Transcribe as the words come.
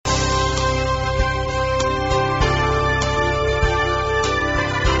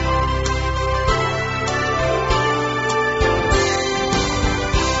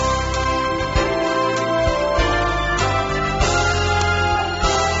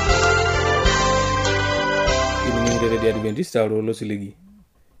di Adventista lo siligi.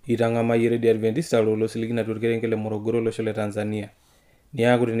 Itangama yire di Adventista lo siligi na turkerengele Morogoro lo shole Tanzania. Ni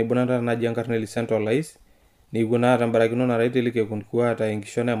aguri ni bonata na jankarneli centralize ni gunata mbarakino na raitelike kunkuata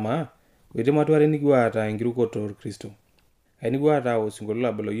enkishone ma wete matware ni kuata enkirukoto Kristo. Aini kuata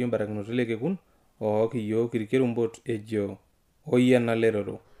osingolola bolo yyo mbarakino teleke kun ooki yo kirikerumbot ejo oyana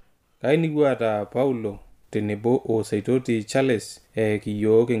leroro. Aini kuata Paulo tenebo o Saitoti Charles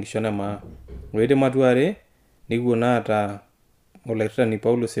kiyo enkishone ma wete matware ni gunata olairtani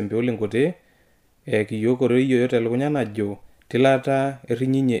Paulo Sembeole nkote kiyo koroyo yote lukunya najo tilata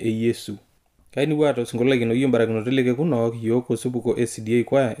erinyinye Yesu. Kaini kuata osingolola kino yyo mbarakino teleke kun ooki yo kosupuko SDA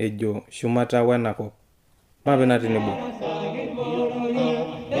kwa ejo shumata wanako. Mapena tenebo.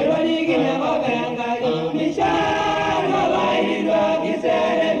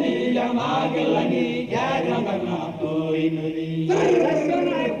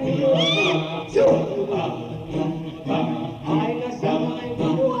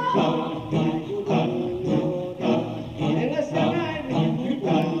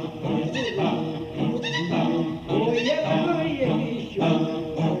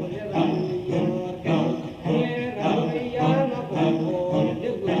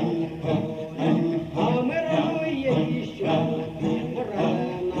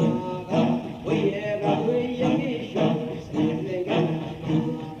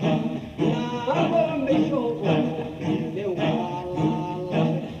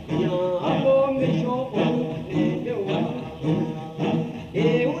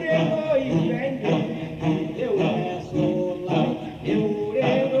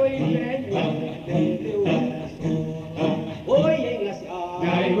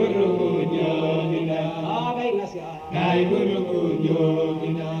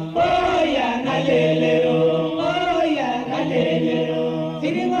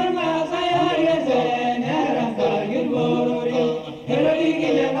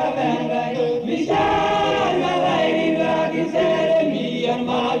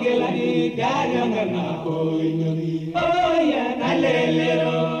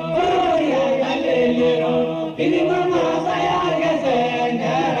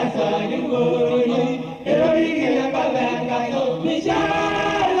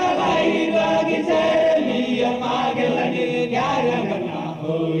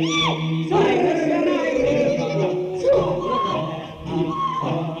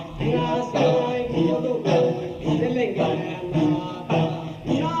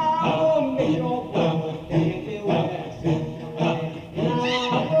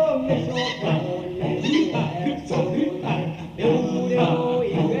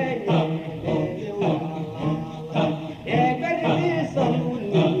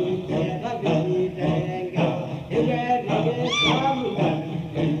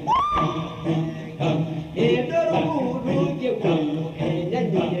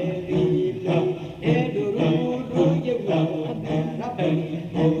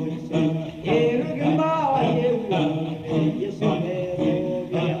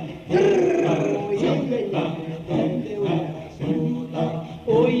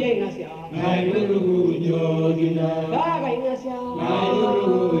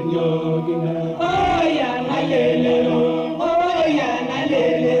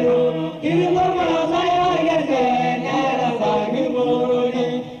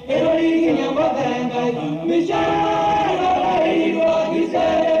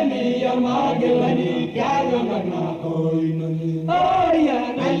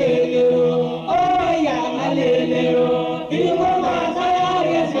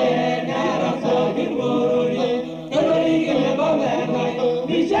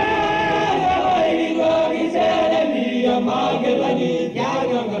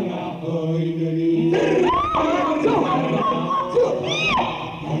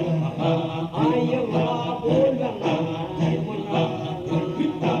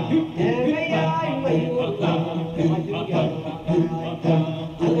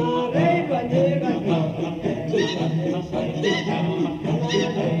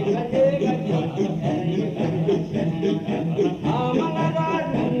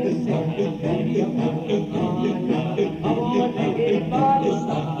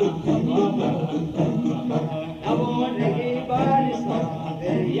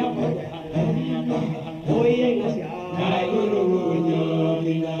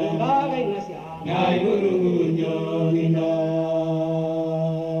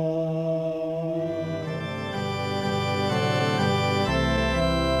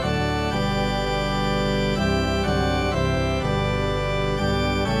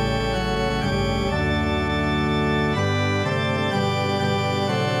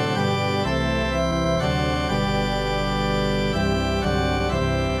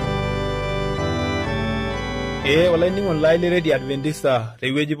 Olainining'oni lai le Radio Adventista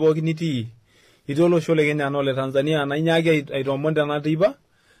tewueji pookin nitii. Itii olosho le Kenya le Tanzania nainyaaki aitomon tena teipa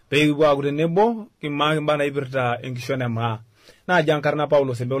pee kipuo aaku tenebo kimaaki imbaa naipirta enkishon emaa. Naaji enkarna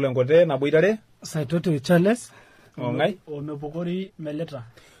Paulo Sembeu Lenkote naboitare. Saitoto Charles. Ong'ai. Omepukori Meleta.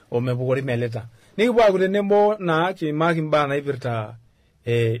 Omepukori Meleta. Nikipuo aaku tenebo naa kimaaki imbaa naipirta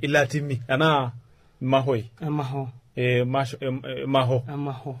ilatimi enaa mahoi. Emaho. Maho.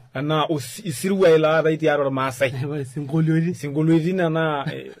 Emaho. Enaa isirua ilaatae tiatua irmaasai. Sinkolioitin enaa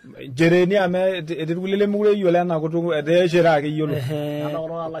nchereni amu etii irkulie lemekure eyiolo ena kutuk etaa shere ake eyiolo.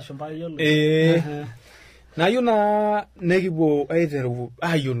 Nayieu naa nekipuo aiteru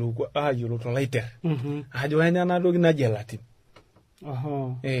ayiolou tolaiter. Ajo kainyoo ena toki naji elatim.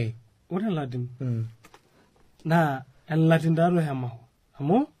 Ore elatim naa elatim taatoi emaho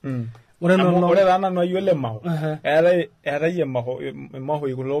amu ore taa nanu ayiolo emaho eetae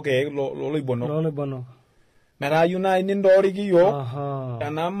emaho kulo keek looloibonok. Metaa ayieu naaji nintooriki iyiok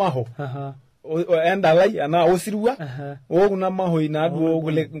ena maho endalai enaa osirua okuna mahoi naaduo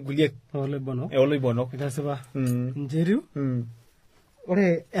kulie oloibonok. Itasipa ncheru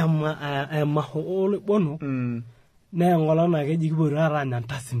ore emaho oloibonok naa enkolong naa keji kipuo taata aanya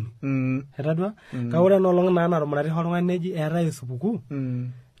ntasimi. Etadua kake ore enoolong naa natumuratishie oltung'ani neji eetae esupukuu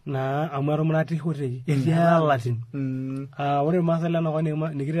naa amu etumuratishie hoteli etii elatim. Ore irmaasai lenakop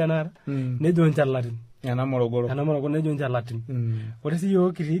nikitii tenakata nejo nchalatin. Ena Morogoro nejo nchalatin. Ore sii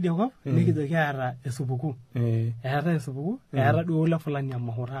yiok kitii idia kop nikijo kiata esupukuu. Eetae esupukuu eeta duo le fulani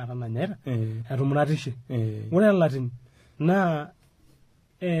emaho taata nanyaita etumuratishie. Ore elatim naa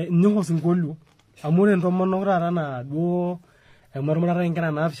nyoo osinkolio amu ore ntomonok taata naa duo amu etumurataki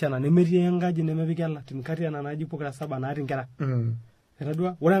nkera naapishana nemetii enkaji nemepiki elatim kati ena naaji pokira saba natii nkera.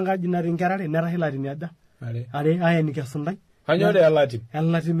 Etadua ore enkaji natii nkera are netashe ilatimi aja are aeniki esuntai. Kanyioo dii elatim?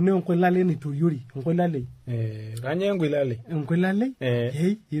 Elatim naa enkoilalei naitoriori enkoilalei. Kanyioo enkoilalei? Enkoilalei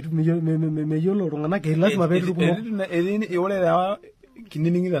meyiolo iltung'anak lasima pee etii kumok. Ore taa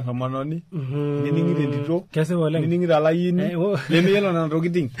kinining'ito entomononi kinining'ito entito kesipa oleng kinining'ito olayioni lemeyiolo nena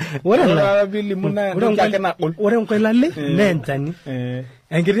tokiting. Ore enkoilalei naa enchani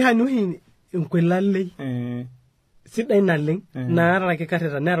enkiti shani oshi enkoilalei sidai naleng naata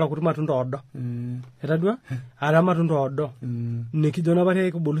irkikareta neeta kuti matunda oodo. Etadua aata matunda oodo nikijo napa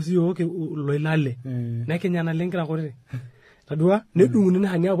kibulu siyiok loilale nekinya naleng nkira kutitik. Etadua nedung'uni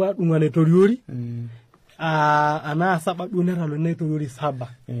ina shani aapuo aadung'u enaitoriori anaa saba duo netalo naitoriori saba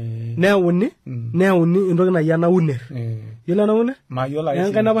neyauni entoki naji enauner. Yiolo enauner? Mayiolo ake.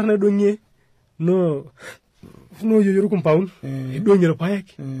 Enkae napa naidong'ie nooyieyio irkumpaun idong'ie irpaek.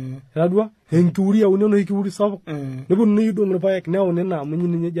 Etadua enkiuri eyauni enoshi kiuri sapuk neponunui aidong' irpaek neyauni ina amu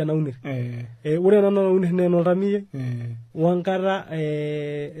ninye eji enauner. Ore ena nauner naa enoltamiyiai wenkata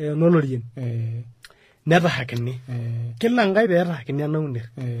enolorien netahakini. Kila enkae pee etahakini enauner.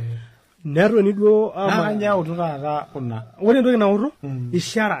 Netoni duo ama nyautu taata kuna. Ore entoki nautu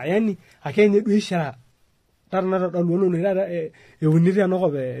ishara yani ake nye duo ishara taata natodolu enono taata euni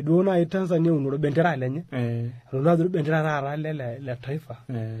tenakop duo naaji Tanzania eunore bendera lenye. Etodolu ajo bendera taata le taifa.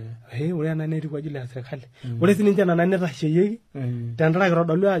 Ore ena netii kwa ajili ya serikali. Ore sininche nena netasheyieki tenkaraki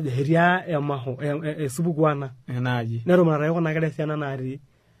kitodolu ajo etii emaho esupukuu ena. Enaaji. Netumurataki kuna kera esiana natii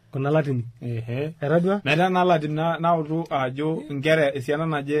kuna latimi. Etadua? Metaa ena latim nautu ajo nkera esiana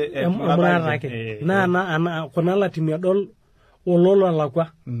naje emurataki. Naa kuna latimi edol ololo olakwa.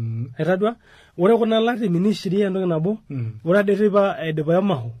 Etadua? Ore kuna latimi nishiria entoki nabo. Ore ade teipa aidipa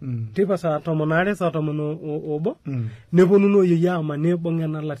emaho. Teipa saa 12 saa 11 neponu nooyieyio ama neibung'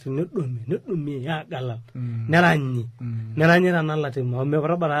 ena latim nedumie aagala. Neranyi ena latim amu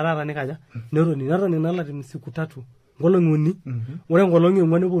meparaba taata nikaja. Netoni ina latim siku 3. Nkolong'i 3. Ore nkolong'i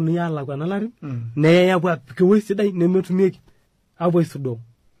 4 neponunui aalakwa ena latim neyai apuo apik ewueji sidai nemetumieki apuo aisudoo.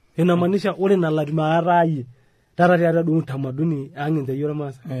 Inamaanisha ore ina latim aataayie taata tiatua duo utamaduni ang' encheyie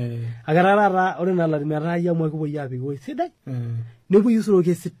ormaasai. Ake taata ore ina latim aataayie amu kipuoi apik ewueji sidai nepuoi aisuroki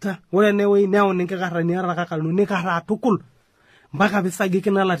esita. Ore ene wueji neyauni nkikarrani arakakaluni nikarraa tukul mpaka piisagiki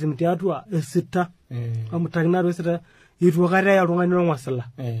ina latim tiatua esita. Amutakini atua esita itu aikata eya oltung'ani orng'osila.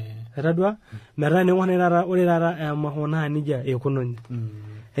 Etadua? Metaa ning'or taata ore taata emaho naa nijia eikununye.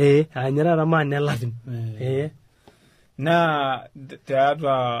 Aaninye taata maana elatim. Naa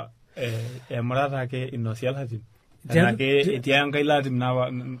tiatua emurata ake inosi elatim. Enake etii enkae latim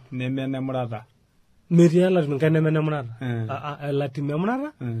nemenemurata. Metii elatim enkae nemenemurata. Elatim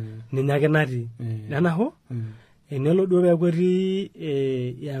emurata ninye ake natii. Nenaho enelo duo peeku etii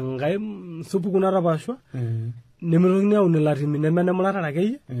enkae supukuu natapaashwa nemetokini aun ilatimi nemenemurata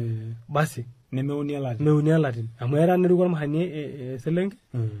akeyie basi nemeuni elatim. Meuni elatim amu era neruko ormahani eselenkei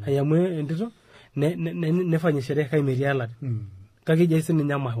ayamu entito nefanye sherehe kai metii elati kake ijai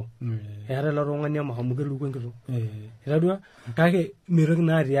sininye amaho eeta ilo tung'ani amaho amu keluku enkitok itadua kake mitoki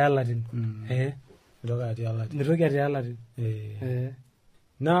naa atii elatin mitoki atii elatin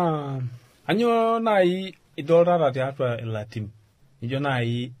naa anyoo nai idoltata tiatua ilatin nijo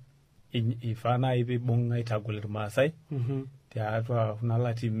nai ifaa nai piibung aitagol irmaasai tiatua kuna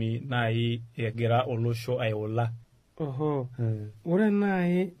latimi nai egira olosho aiula. Ore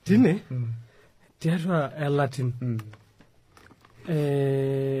nai tine tiatua elatin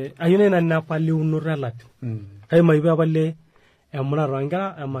ayieu nai nanu napali eunoto elatin kake mayieu papali emurata oonkera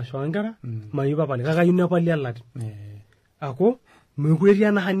emasho oonkera mayieu papali kake ayieu napali elatin aku mekure etii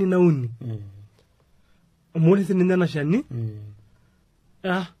ena shani nauni amu ore sininye ena shani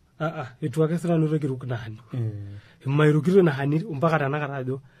itu ake sinanu itoki airuk ina shani mairukito ina shani mpaka tanakata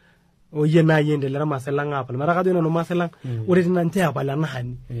ajo oyie nai endelea irmaasai lang aapal metaa kajo nanu irmaasai lang ore tina nche apal ena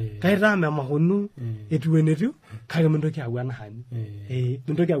shani kaitaa memahonu etiu enetiu kake mintoki ayau ena shani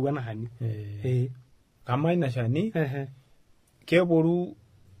mintoki ayau ena shani kama ina shani keboru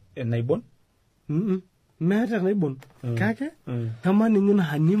enaibon meeta enaibon kake kama ninye ina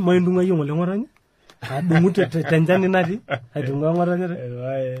shani maindung'ayie ng'ole ng'otonye adung'u tenchani natii aitung'ua ng'otonye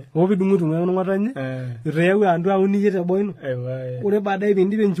opidung'u itung'ua ng'otonye itu eyau andu aun iyie teboo ino ore baadaye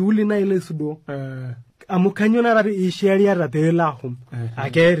piindip enchuuli naa ilo aisudoo amu kanyoo naa taata ishiariata peelo ahum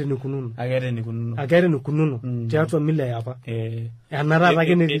akeeta enikununo tiatua mila eapa ena taata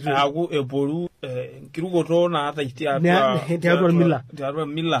ake netii aaku eboru enkirukoto naata tiatua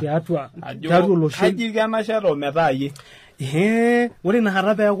mila tiatua olosho kaji kenashata ometaa yie ore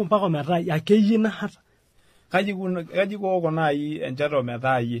inakata peeku mpaka ometaa akeyie inakata kaji kooko nai enchata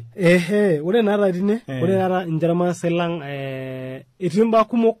ometaa yie ore naata tine ore taata ninche irmaasai lang etii mbaa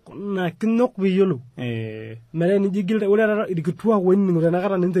kumok naa kinyok piiyiolou metaa enijo igil ore taata irkituak oinining'o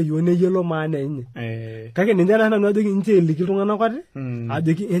tenakata ninche yiok neyiolo maana enye kake ninche naa nanu ajoki ninche eliki iltung'anak ate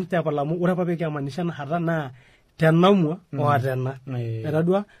ajoki entepal amu ore apa pekiamanisha inakata naa tenamua oatena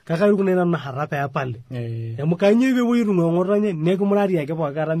etadua kake airuk nai nanu inakata peepali amu kanyoo peepoi aitung'ua ng'otonye nekimurati ake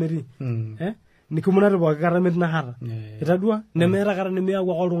pooki kata metii nikimunati pooki kata metii inakata itadua nemeeta kata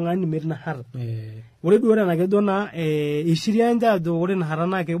nemeyau ake oltung'ani metii inakata ore duo ore enakejo naa ishiria nche ajo ore inakata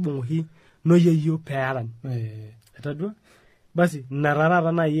naa keibung oshi noyeyio peerany itadua basi ina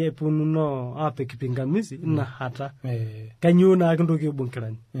taata nai epununo apik pingamizi inakata kanyoo naa kintoki aibung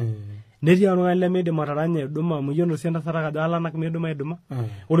kirany netii oltung'ani lemeidim ataranya aiduma amu iyiolo sii entasat ajo alanak meidim aiduma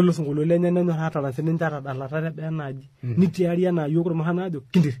ore ilo sinkolio lenye nenyor atarany sininche atadalata teboo enaaji nitiari enaa yiok irmuran ajo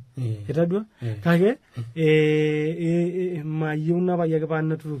kintir itadua kake mayieu napai ake paa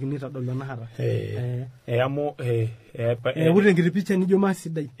neturokini aitodolu enakata amu ore enkiti picha nijo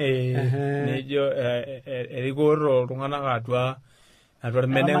maasidai nijo erikoro iltung'anak atua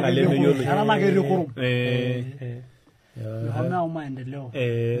irmeneng'a lemeyiolo etalake erikurum Yohana maendeleo.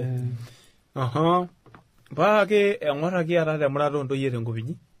 Paake eng'oraki ata temurata ontoyie tenkop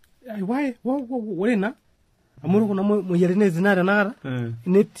inyi. Wai, ore ina amu kuna moyiaritin ezina tenakata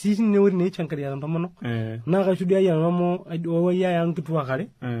netii ine ore neichangaria ntomonok naa kaishuhudia nanu amu yaya nkituak are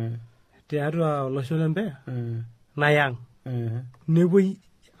tiatua olosho le Mbeya nayang nepuoi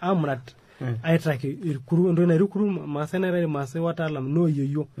amurat aitaki irkuru entoki nairukuru maasai naitaki maasai wataalam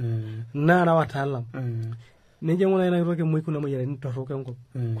nooyieyio naara wataalam ninche ng'una ina kitoki emoi kuna moyiaritin torrok enkop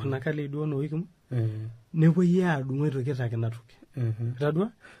kuna kale duo noikim nepuoi aadung'u aitoki aitaki ina toki itadua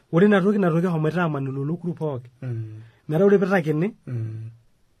ore ina toki ahomoita aman lelo kuru pooki metaa ore piitakini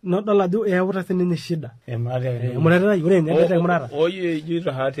nodol ajo eyauta sininye shida emurata ore ninye emurata oye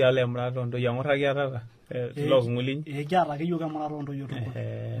ijoito hati ale emurata ontoyie eng'orraki atata tilo kung'ulinyi kiata ake yiok emurata ontoyie tukul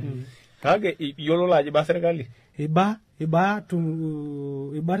kake iyiololo ajo iba serkali iba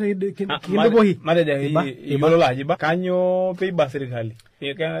kindipohi matejo iyiololo ajo iba kanyoo piiba serkali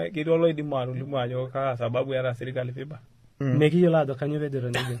ketii oloidimu atolimu ajo kaa sababu eeta serkali piiba mekiyiolo ajo kanyoo pejoito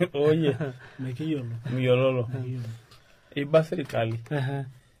nejia oye miyiololo iba serkali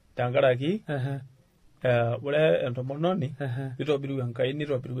tenkaraki ore entomononi nitobiru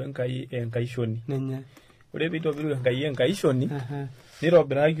enkai enkaishoni ore piitobiru enkai enkaishoni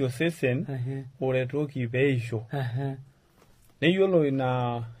nitobiraki osesen oretoki peisho neyiolo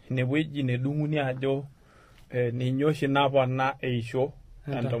inewueji nedung'uni ajo ninye oshi napona eisho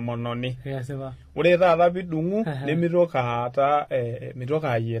entomononi ore taata pidung'u nemitoki aata mitoki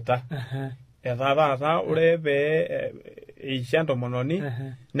ayieta etaa taata ore pee eisho entomononi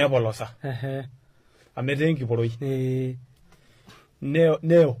nepolosa amu etaa enkiporoi neo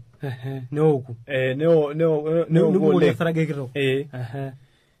neoku oleng sarage kitok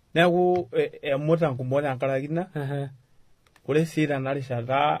neeku emuta nkumot tenkaraki ina ore sii tena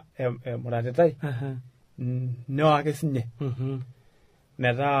rishata emuratitai nyoo ake sinye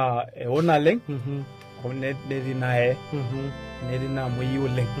metaa eo naleng netii nae netii naamoi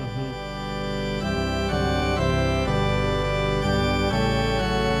oleng.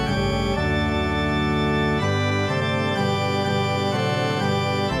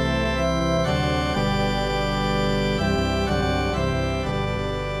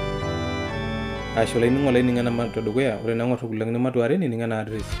 Ashe olainining'o lai ning'ena matu dukuya, ore naa ng'or kulang matu are nining'ena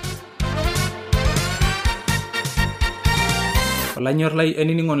address. Olanyor lai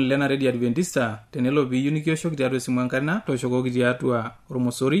ainining'oni lena Radio Adventista tenelo piiyieu nikioshoki tiatua esimu enkarna tooshokoki tiatua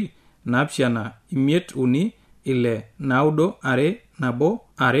ormosori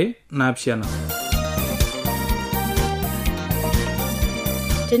 7536921.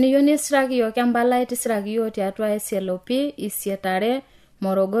 Teniyieu nisiraki yiok empalai tisiraki yiok tiatua SLP 8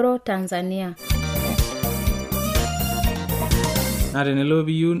 Morogoro, Tanzania. Na tenelo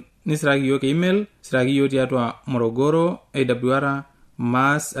piiyieu nisiraki yiok email, siraki yiok tiatua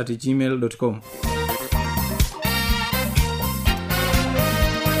morogoro@awr@gmail.com.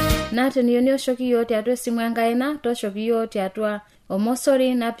 Na teniyieu nioshoki yiok tiatua esimu enkaina, tooshoki yiok tiatua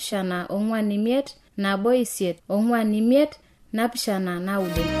ormosori 745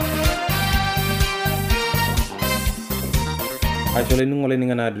 Ashe olainining'o lai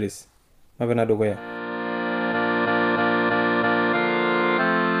ning'ena address. Mapena dukuya.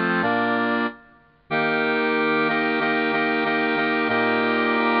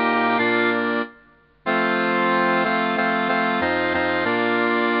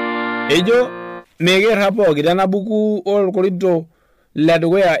 Ejo megerra pooki tena buku olkorinto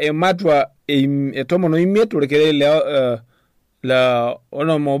ledukuya ematua 15 orkereri le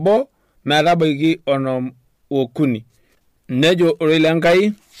onom obo metabaiki onom okuni. Nejo ore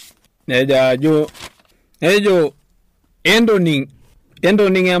lenkai nejo entoning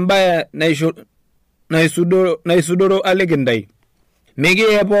embaye naisudoro alikintai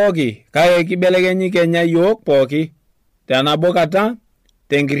mikiye pooki kake kibelekenyi Kenya yiok pooki tenabo kata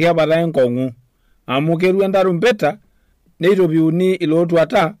tenkiriapata enkong'u amu keru entarumpeta neitopiuni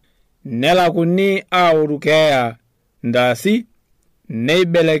ilootuata nelakuni aoru keeya ndaasi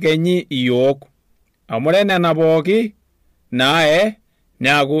neibelekenyi yiok amu nena pooki nae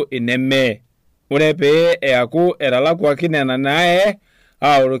neaku ineme ore pee eaku etalakwaki nena nae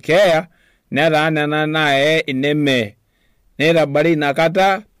aoru keeya netaa nena nae ineme neitabari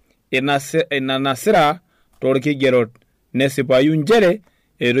inakata ina nasira toorkigerot nesipayu njere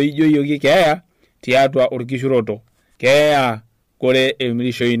etoijoyioki keeya tiatua orkishuroto keeya kore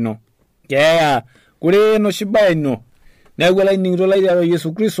emirisho ino keeya kore enoshi baye ino neeku olainining'ito lai tiatua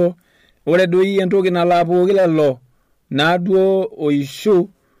Yesu Kristo ore doi entoki nalo pooki lelo naaduo oishu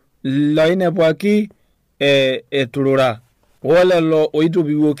loinepwaki eturura olelo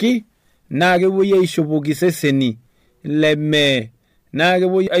oitopiwuoki naa kepuoi aishopoki seseni leme naa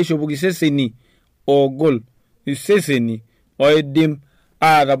kepuoi aishopoki seseni ogol seseni oidim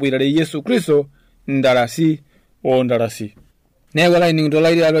ataboitare Yesu Kristo ndarasi ondarasi. Neeku olainining'ito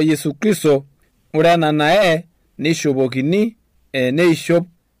lai tiatua Yesu Kristo ore ena nae neishopokini neishop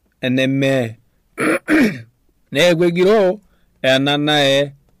eneme neeku egiroo ena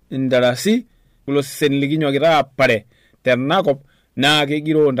nae ndarasi kulo seseni likinyokita apare tenakop naa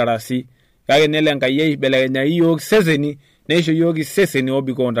kegiroo ndarasi kake nelo Enkai aibelekenya yiok seseni neisho yiok seseni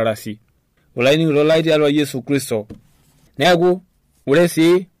obikoo ndarasi. Olainining'ito lai tiatua Yesu Kristo neeku ore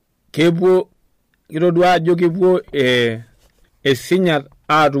sii kepuo kitodua ajo kepuo esinyat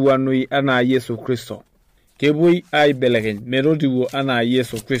aatuwanoi anaa Yesu Kristo kepuoi aibelekeny metotiwuo anaa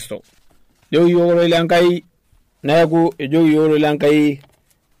Yesu Kristo. Ejoki yiok ore Enkai neeku ejoki yiok ore Enkai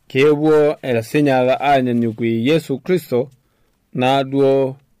kepuo esinyat aanyanyukie Yesu Kristo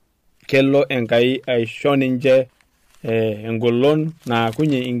naaduo kelo Enkai aisho ninche engolon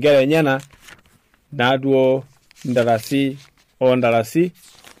naakunye inkera enyena naaduo ndarasi ondarasi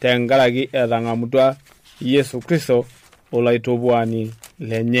tenkaraki etang'amutua Yesu Kristo olaitopuani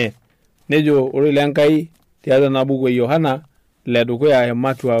lenye. Nejo ore Enkai tiatua ena buku e Yohana ledukuya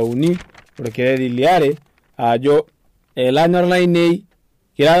ematua 3 orkereri liare ajo elanyor lainei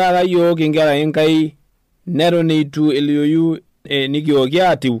kira taata yiok inkera Enkai neton eitu elioyu nikioki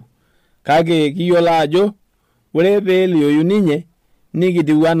atiu kake kiyiolo ajo ore pee elioyu ninye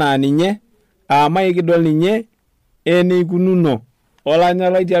nikitiu anaa ninye maikidol ninye eneikununo.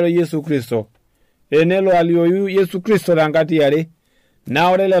 Olanyor lai tiatua Yesu Kristo enelo alioyu Yesu Kristo tenkati are naa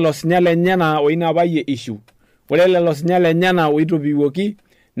ore lelo sinyal lenyena oinapayie ishu ore lelo sinyal lenyena oitopiwuoki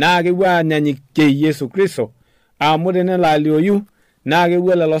naa kepuo aanyanyukie Yesu Kristo amu tenelo alioyu naa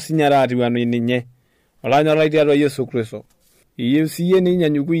kepuo lelo sinyal aatiwuanoi ninye. Olanyor lai tiatua Yesu Kristo iyieu siiyie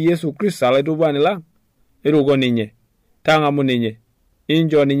ninyanyuku Yesu Kristo alaitubani lang, iruko ninye, tang'amu ninye,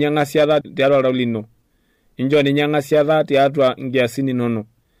 injo ninye ng'asiata tiatua oltau lino, injo ninye ng'asiata tiatua nkiasin inono,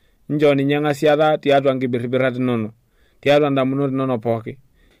 injo ninye ng'asiata tiatua nkibirribirat inono, tiatua ndamunot inono pooki.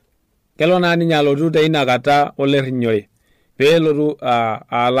 Kelo naa ninye alotu teina kata olerrinyore, peelotu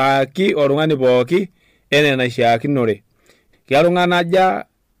alaaki oltung'ani pooki enaa enaishiakinore. Keltung'ana aja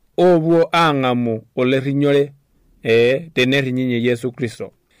oopuo aang'amu olerrinyore tenerrinyinyie Yesu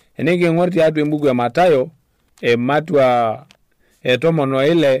Kristo. Eniking'or tiatua embuku e Matayo, ematua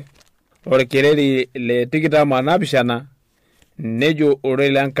 16 orkereri le 27 nejo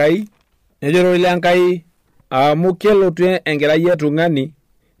ororei lenkai amu kelotu enkerai etung'ani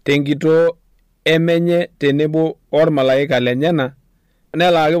tenkitoo emenye tenebo ormalaika lenyena,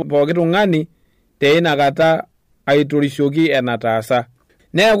 nelaaki pooki tung'ani teina kata aitorishoki enataasa.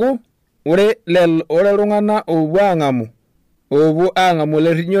 Neeku ore iltung'ana oopuo aang'amu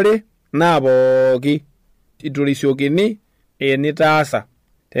olerrinyore naa pooki itorishokini enitaasa.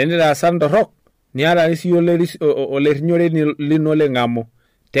 Tenitaasa ntorrok niata ake siiyie olerrinyore lino ling'amu,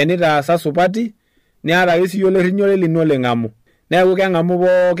 tenitaasa supati niata ake siiyie olerrinyore lino ling'amu. Neeku keng'amu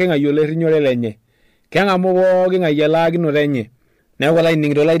pooki ng'ae olerrinyore lenye, keng'amu pooki ng'ae elaakinoto enye. Neeku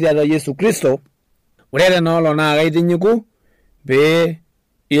olainining'ito lai tiatua Yesu Kristo, ore tenaolong naa kaitinyiku pee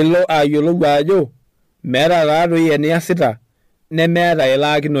ilo ayiolou ajo meeta taatoi eniasita nemeeta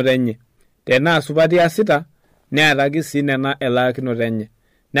elaakinoto enye. Tenaa supati iasita neeta ake sii nena elaakinoto enye,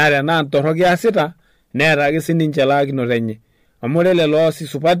 naa tenaa ntorrok iasita neeta ake sininche elaakinoto enye. Amu ore lelo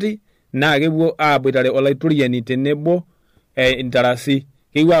oos supati naa kepuo aaboitare olaitoriani tenebo intarasi,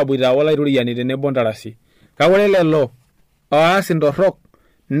 kepuo aaboita olaitoriani tenebo ntarasi. Kake ore lelo oas ntorrok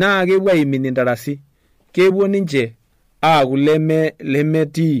naa kepuo aimin intarasi, kepuo ninche aaku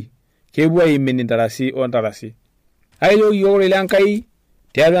lemetii, kepuo aimin intarasi ontarasi. Ayiok iyiok ororei lenkai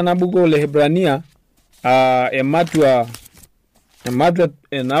tiatua ena buku olehibrania ematua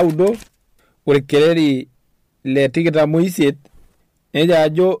 9 orkereri le 28 nejo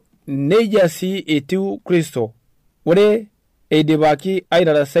ajo neija sii etiu Kristo. Ore eidipaki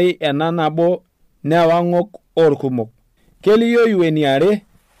aitarasai ena nabo neewa ng'ok orkumok. Kelioyu eniare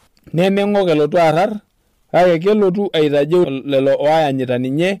nemeng'ok elotu arrar, kake kelotu aitajeu lelo oayanyita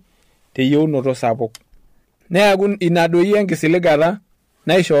ninye teyieunoto sapuk. Neeku ina doi enkisiligata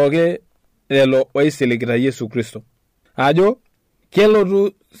naishooki lelo oisiligita Yesu Kristo. Ajo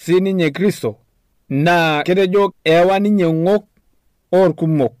kelotu sininye Kristo naa ketejo eewa ninye ng'ok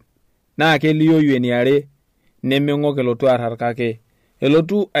orkumok, naa kelioyu eniare nemeng'ok elotu arrar, kake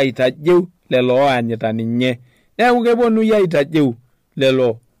elotu aitajeu lelo oanyita ninye. Neeku keponunui aitajeu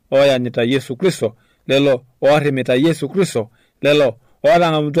lelo oanyita Yesu Kristo, lelo oarrimita Yesu Kristo, lelo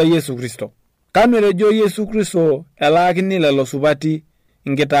ootang'amutua Yesu Kristo. Kanu etejo Yesu Kristo elaakini lelo supati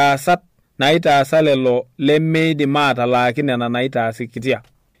nkitaasat naitaasa lelo lemeidim atalaaki nena naitaasikitia.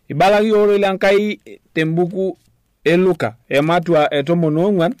 Ibalaki ororei lenkai tembuku e Luka ematua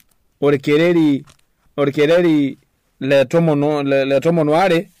 14 orkereri le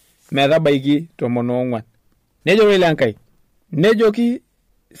 12 metabaiki 14. Nejo ororei lenkai, nejoki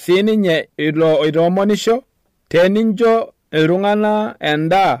sininye ilo oitoomonisho, tenincho iltung'ana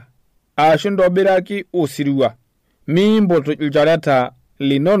endaa ashu ntobiraki osirua, miimpot ilchoreta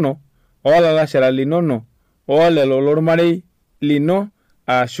linono oolalashera linono oolelo lormarei lino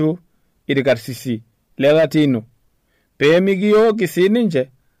ashu irkarsisi lelatino, peemikiyooki sininche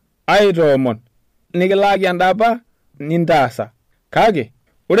aitoomon nikilaaki endapa nintaasa. Kake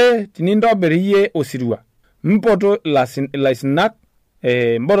ore tinintobir iyie osirua, mpoto ilaisinak,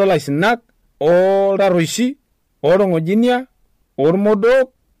 mpoto ilaisinak oltarruoshi, oltong'ojinia, ormodok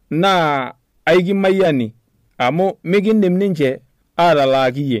naa aikimayiani, amu mikindim ninche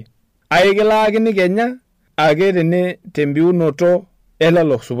atalaaki iyie. Aikilaakini kenya ake tembiunoto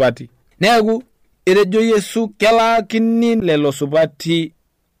elelo supati. Neeku etejo Yesu kelaakini lelo supati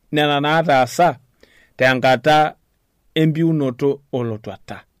nena naataasa tenkata embiunoto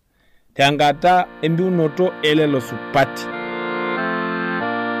olotuata, tenkata embiunoto elelo supati.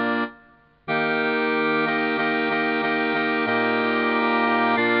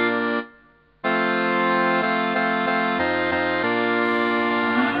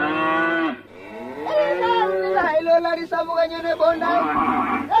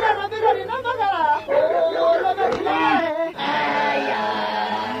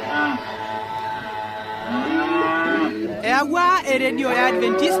 Eawua eredio ya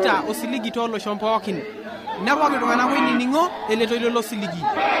Adventista osiligi tolosho pookin. Nepooki iltung'anak oinining'o eletoilo losiligi.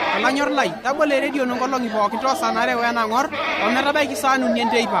 Olanyor lai, tabolo eredio nonkolong'i pookin toosanare wenang'or ometabaiki saa 4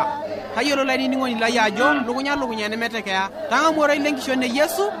 enteipa. kayiolo lainining'oni lai ajo lukunya nemetekea tang'amuoroi lenkishon e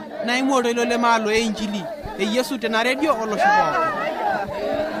Yesu naing'uoroi lo lemaalo e injili e Yesu tena redio olosho pookin.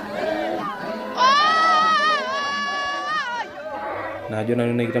 Najo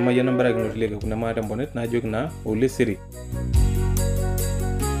nanu nekitamayiana mbarakinot leke kuna maata mbonet najoki naa ole siri.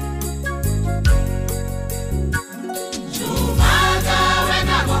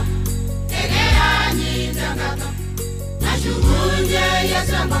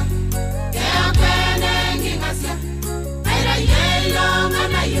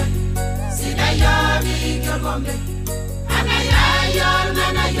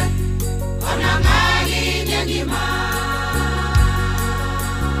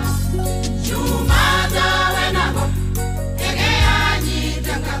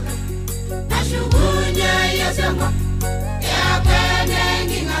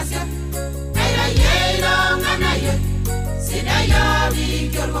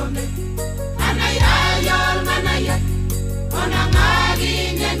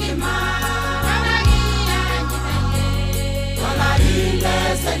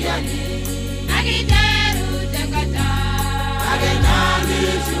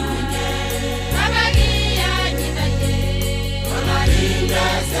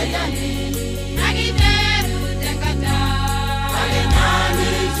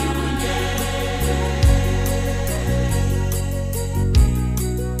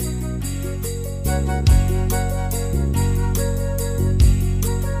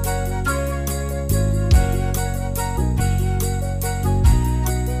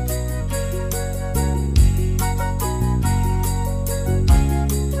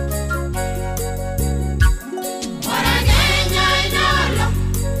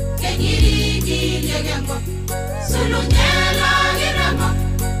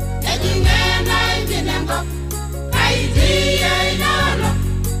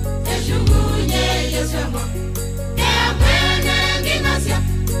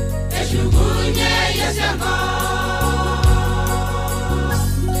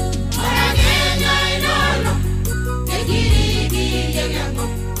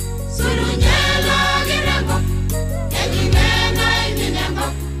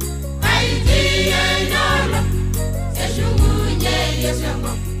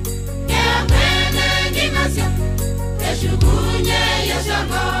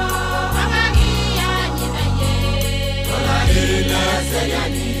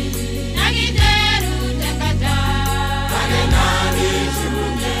 Seriani